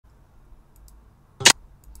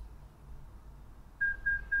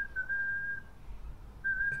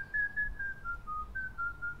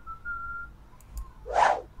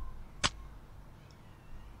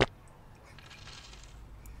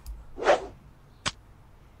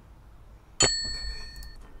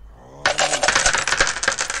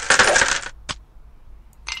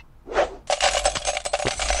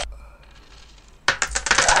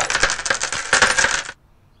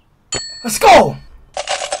Let's go.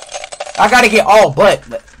 I gotta get all but.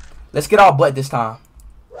 Let's get all but this time.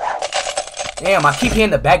 Damn, I keep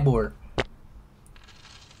hitting the backboard.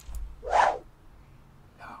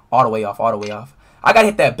 All the way off, all the way off. I gotta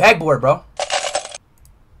hit that backboard, bro.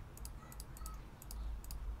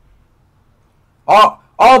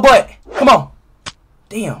 All but. Come on.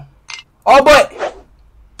 Damn. All but.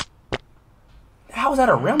 How was that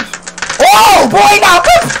a rim? Oh, boy, now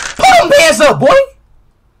put them pants up, boy.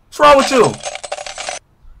 What's wrong with you?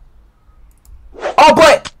 All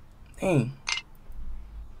but. Dang.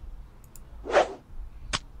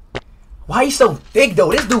 Why he so thick,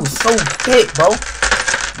 though? This dude's so thick, bro.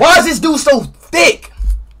 Why is this dude so thick?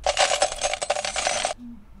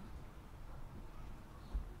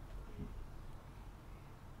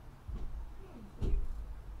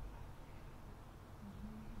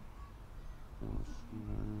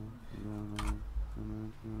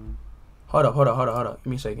 Hold up. Give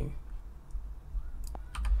me a second.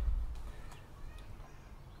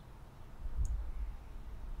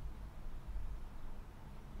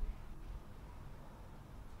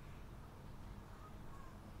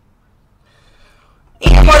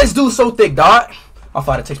 Damn, why this dude so thick, dog? I'm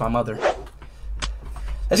finna text my mother.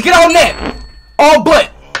 Let's get on that. All but.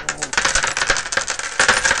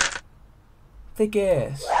 Thick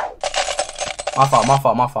ass. My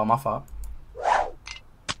fault.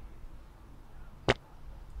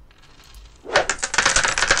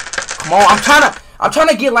 Come on, I'm trying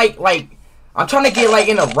to get I'm trying to get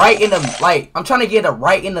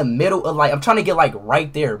in the middle of I'm trying to get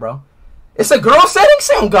right there, bro. It's a girl setting?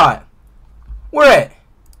 Sound God. Where at?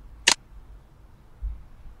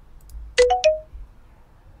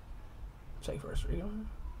 Check first.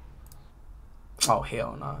 Oh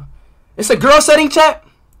hell nah. It's a girl setting, chat?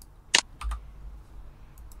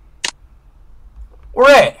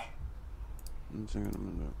 Where at?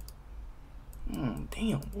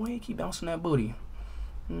 Damn, boy, keep bouncing that booty.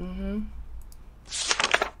 No.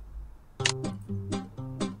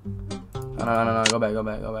 Go back.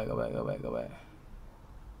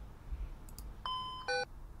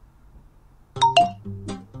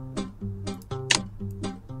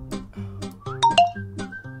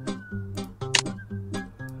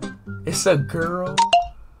 It's a girl.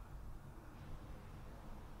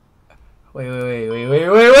 Wait.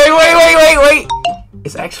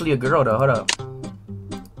 It's actually a girl though. Hold up.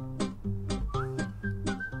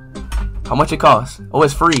 How much it costs? Oh,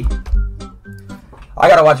 it's free. I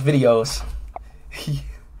gotta watch videos.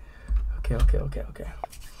 Okay.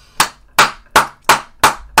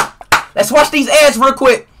 Let's watch these ads real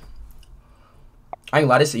quick. I ain't gonna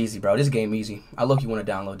lie, this is easy, bro. This game easy. I look, you wanna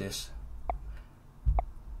download this.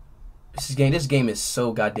 This game is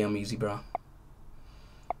so goddamn easy, bro.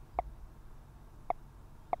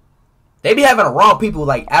 They be having the wrong people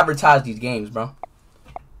advertise these games, bro.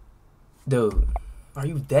 Dude, are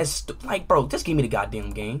you that stupid? Bro, just give me the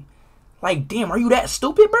goddamn game. Damn, are you that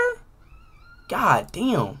stupid, bro? God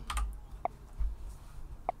damn.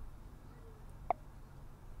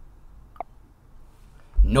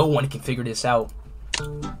 No one can figure this out.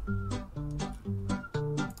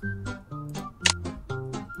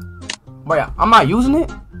 Bro, I'm not using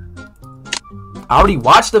it. I already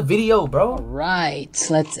watched the video, bro. Alright,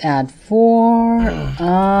 let's add 4.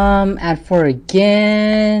 Add 4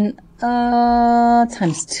 again.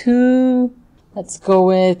 Times 2. Let's go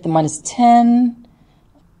with the -10.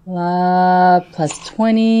 Plus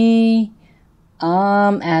 20.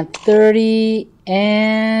 Add 30.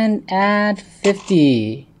 And add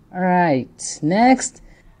 50. Alright, next.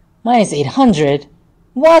 -800.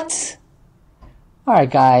 What?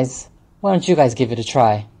 Alright, guys. Why don't you guys give it a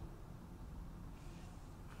try?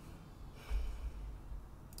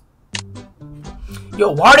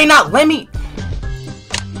 Yo, why are they not let me?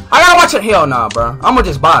 I gotta watch it. Hell nah, bro. I'm gonna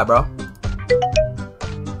just buy it, bro.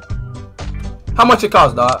 How much it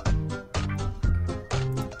cost, dog?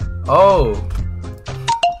 Oh.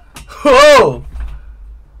 Oh.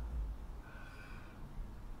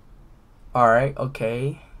 Alright,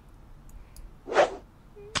 okay.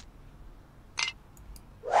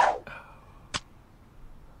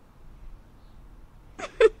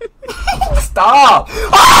 Stop!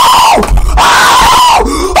 Oh! Oh!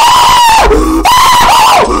 Oh!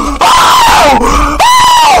 Oh! Oh!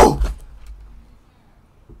 Oh!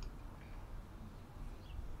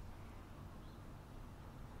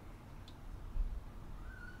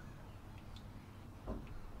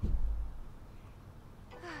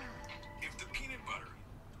 If the peanut butter.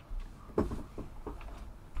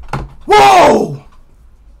 Whoa!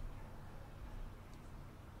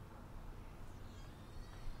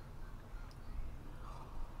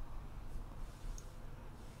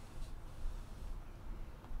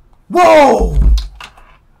 Whoa!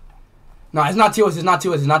 No, it's not TOS. It's not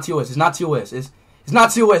TOS. It's not TOS. It's not TOS. It's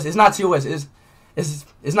not TOS. It's not TOS.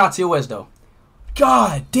 It's not TOS though.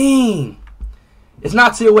 God dang! It's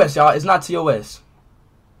not TOS, y'all. It's not TOS.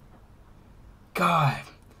 God,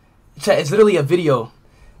 chat. It's literally a video.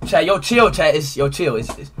 Chat, yo, chill, chat. Yo, chill.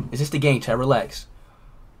 It's just a game, chat. Relax.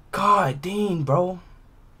 God dang, bro.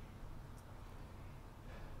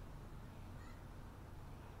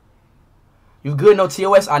 You good? No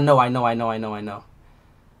TOS? I know.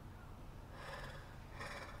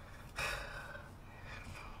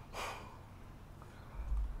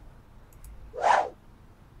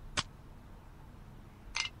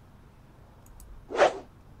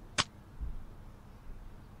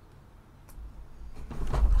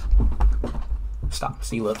 Stop.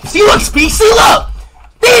 See, look. See, look, Speed. See, look.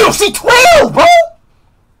 Damn, she 12, bro.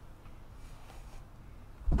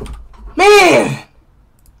 Man.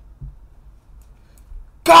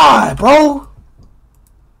 God, bro.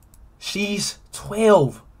 She's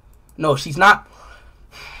 12. No, she's not.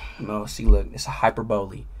 No, see, look. It's a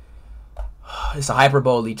hyperbole. It's a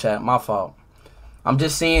hyperbole, chat. My fault. I'm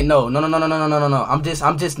just saying, no. I'm just,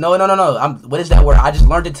 no. What is that word? I just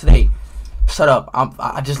learned it today. Shut up.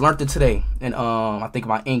 I just learned it today in I think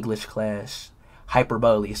my English class.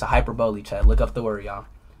 Hyperbole. It's a hyperbole, chat. Look up the word, y'all.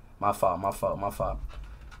 My fault.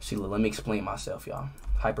 See, look, let me explain myself, y'all.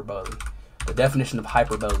 Hyperbole. The definition of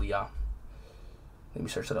hyperbole, y'all. Let me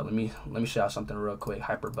search it up. Let me show y'all something real quick.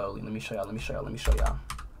 Hyperbole. Let me show y'all. I'm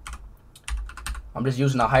just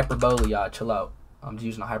using a hyperbole, y'all. Chill out. I'm just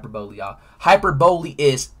using a hyperbole, y'all. Hyperbole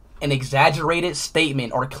is an exaggerated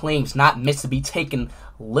statement or claims not meant to be taken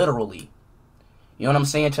literally. You know what I'm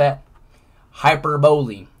saying, chat?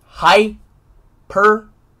 Hyperbole. Hyperbole.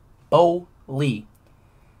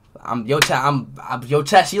 Yo,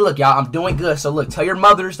 chat. See, look, y'all. I'm doing good. So look, tell your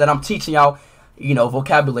mothers that I'm teaching y'all,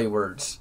 vocabulary words.